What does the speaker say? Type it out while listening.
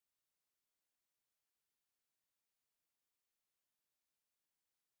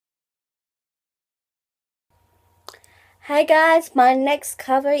Hey guys, my next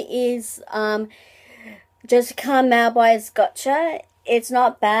cover is Jessica Mauboy's Gotcha. It's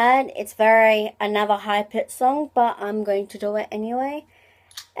not bad. It's very another high pitched song, but I'm going to do it anyway.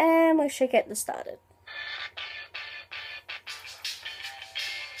 And we should get this started.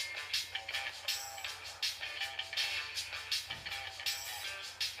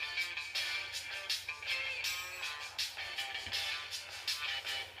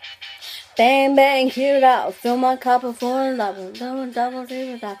 Bang bang, cute out, fill my cup of full double, double,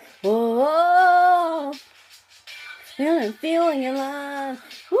 triple, whoa, feeling alive,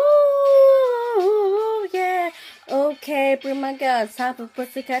 woo, yeah. Okay, bring my guts, half a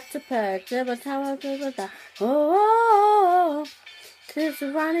pussycat to purr, dribble, tower, dribble, oh, kids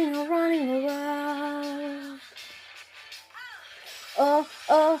are running around. Oh,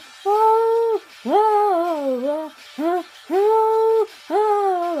 oh, oh, oh, oh, oh,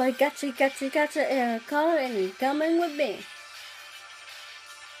 oh, I gotcha, in a color and you're coming with me.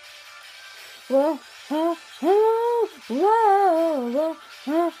 Whoa, oh, oh, whoa,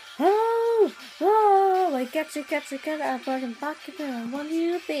 oh, oh, oh, I gotcha, I brought him back and I want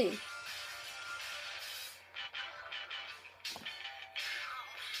you to be.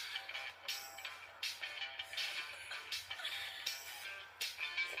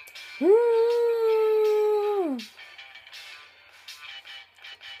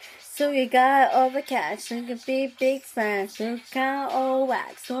 So you got all the cash, you can be big friends, you count all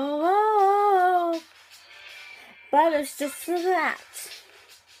wax, oh, but it's just a act.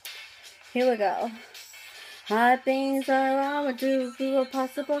 Here we go. Hard things are wrong, but do what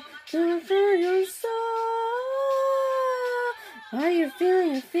possible to feel your soul. Are you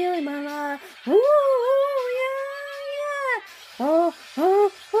feeling my love? Ooh, yeah. Oh,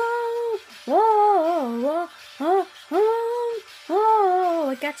 oh, oh, oh, oh, oh, oh,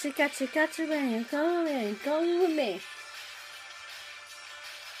 I gotcha, when you're going with me.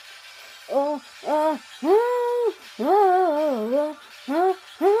 Oh, oh, oh, oh, oh,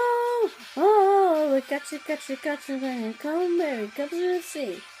 oh, oh, I gotcha, when you come, Mary, come to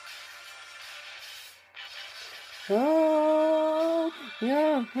see. Oh,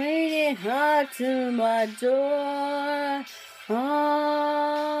 you're waiting hard to my door.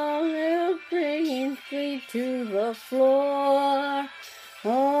 Oh, you're bringing feet to the floor.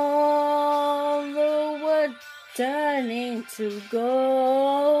 Oh, the wood turning to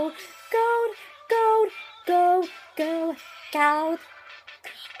gold. Gold.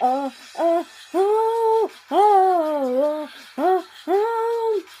 Oh, oh, oh, oh, oh,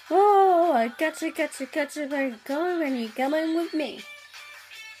 oh, oh, I gotcha, baby, when you're coming with me.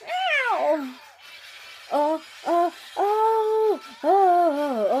 Ow! Oh, oh, oh,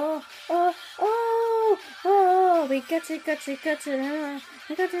 oh, oh, oh, oh, we gotcha, I got to run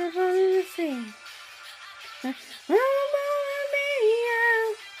the scene.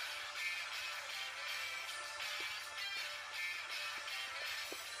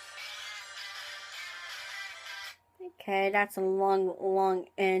 Okay, that's a long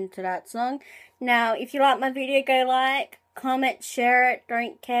end to that song. Now, if you like my video, go like, comment, share it,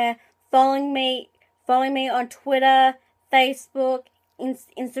 don't care. Follow me on Twitter, Facebook,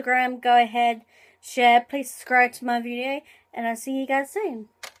 Instagram. Go ahead, share. Please subscribe to my video, and I'll see you guys soon.